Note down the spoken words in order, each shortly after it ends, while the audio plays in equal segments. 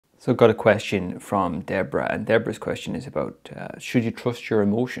So I've got a question from Deborah, and Deborah's question is about should you trust your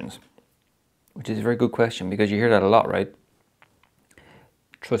emotions? Which is a very good question, because you hear that a lot, right?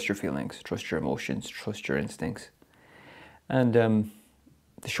 Trust your feelings, trust your emotions, trust your instincts. And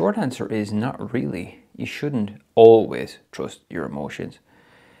the short answer is not really. You shouldn't always trust your emotions.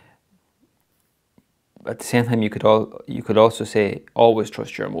 At the same time, you could also say always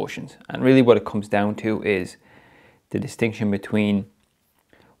trust your emotions. And really what it comes down to is the distinction between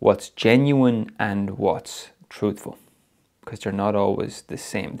what's genuine and what's truthful, because they're not always the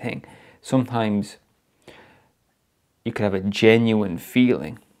same thing. Sometimes you could have a genuine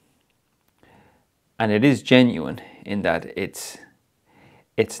feeling, and it is genuine in that it's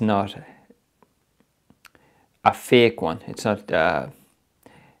not a fake one. It's not a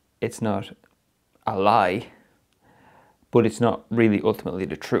lie, but it's not really ultimately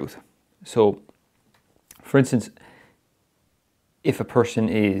the truth. So, for instance, if a person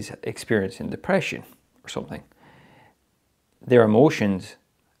is experiencing depression or something, their emotions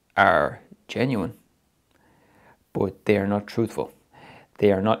are genuine, but they are not truthful.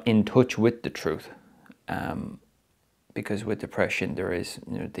 They are not in touch with the truth, because with depression there is,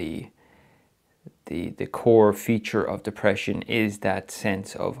 the core feature of depression is that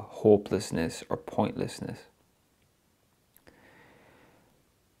sense of hopelessness or pointlessness.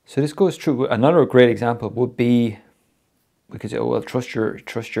 So this goes through. Another great example would be, we could say, oh well, trust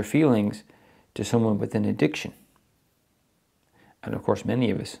your feelings to someone with an addiction. And of course many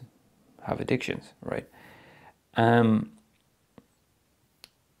of us have addictions, right?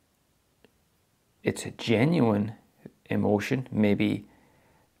 It's a genuine emotion. Maybe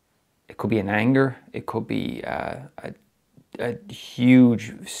it could be an anger, it could be a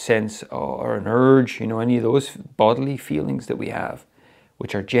huge sense or an urge, any of those bodily feelings that we have,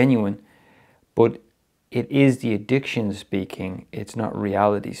 which are genuine, but it is the addiction speaking, it's not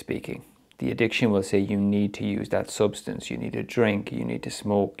reality speaking. The addiction will say you need to use that substance, you need to drink, you need to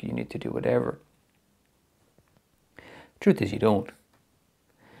smoke, you need to do whatever. Truth is you don't,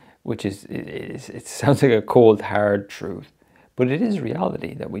 which is, it sounds like a cold, hard truth, but it is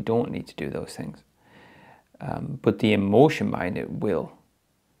reality that we don't need to do those things. But the emotion behind it will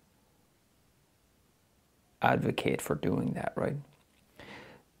advocate for doing that, right?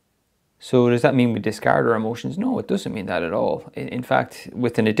 So does that mean we discard our emotions? No, it doesn't mean that at all. In fact,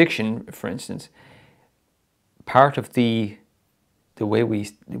 with an addiction, for instance, part of the way we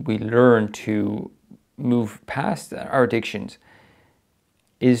learn to move past our addictions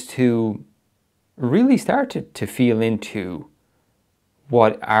is to really start to feel into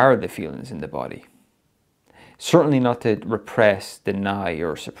what are the feelings in the body. Certainly not to repress, deny,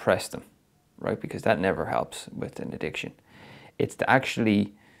 or suppress them, right? Because that never helps with an addiction. It's to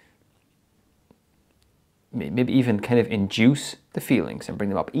actually maybe even kind of induce the feelings and bring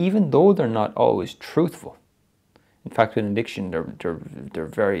them up, even though they're not always truthful. In fact, with an addiction, they're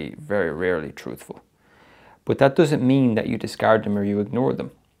very, very rarely truthful. But that doesn't mean that you discard them or you ignore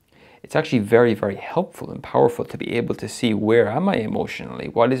them. It's actually very, very helpful and powerful to be able to see, where am I emotionally?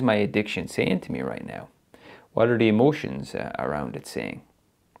 What is my addiction saying to me right now? What are the emotions around it saying?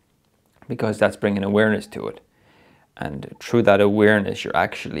 Because that's bringing awareness to it. And through that awareness, you're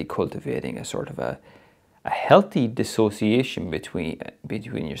actually cultivating a sort of a healthy dissociation between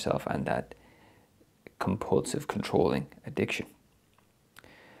yourself and that compulsive, controlling addiction.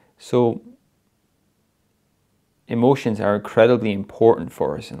 So emotions are incredibly important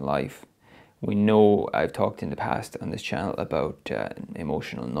for us in life. We know, I've talked in the past on this channel about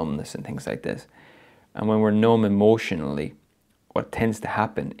emotional numbness and things like this. And when we're numb emotionally, what tends to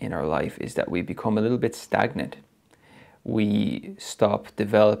happen in our life is that we become a little bit stagnant. We stop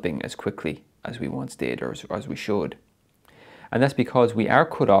developing as quickly as we once did, or as we should. And that's because we are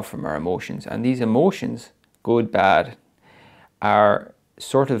cut off from our emotions. And these emotions, good, bad, are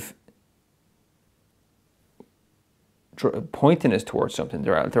sort of pointing us towards something.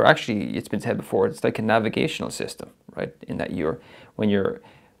 They're actually, it's been said before, it's like a navigational system, right? In that when your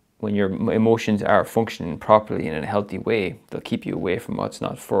emotions are functioning properly in a healthy way, they'll keep you away from what's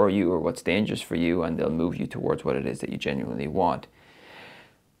not for you or what's dangerous for you, and they'll move you towards what it is that you genuinely want.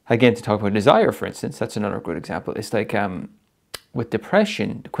 Again, to talk about desire, for instance, that's another good example. It's like with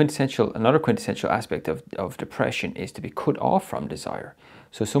depression, another quintessential aspect of depression is to be cut off from desire.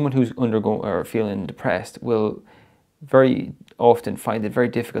 So someone who's undergoing or feeling depressed will very often find it very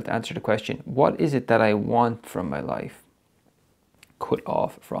difficult to answer the question, what is it that I want from my life? Cut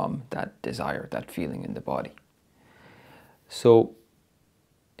off from that desire, that feeling in the body. So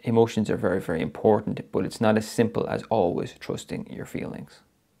emotions are very, very important, but it's not as simple as always trusting your feelings.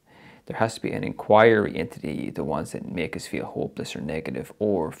 There has to be an inquiry into the ones that make us feel hopeless or negative,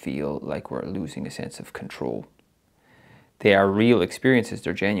 or feel like we're losing a sense of control. They are real experiences,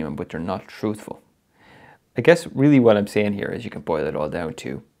 they're genuine, but they're not truthful. I guess really what I'm saying here is, you can boil it all down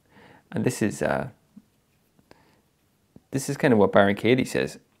to, and this is kind of what Byron Katie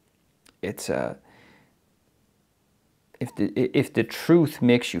says. It's if the truth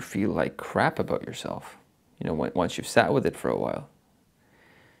makes you feel like crap about yourself, you know, once you've sat with it for a while,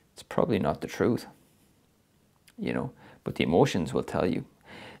 it's probably not the truth, you know. But the emotions will tell you.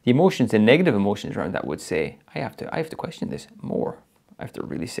 The emotions, the negative emotions around that would say, I have to question this more. I have to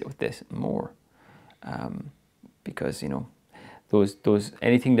really sit with this more, because, you know, those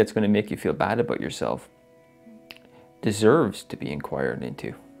anything that's going to make you feel bad about yourself deserves to be inquired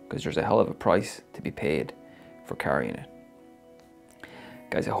into, because there's a hell of a price to be paid for carrying it.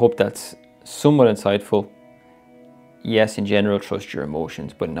 Guys, I hope that's somewhat insightful. Yes, in general, trust your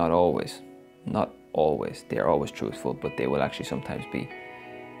emotions, but not always. Not always. They are always truthful, but they will actually sometimes be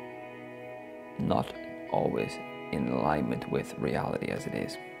not always in alignment with reality as it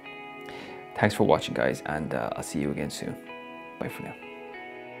is. Thanks for watching, guys, and I'll see you again soon. Bye for now.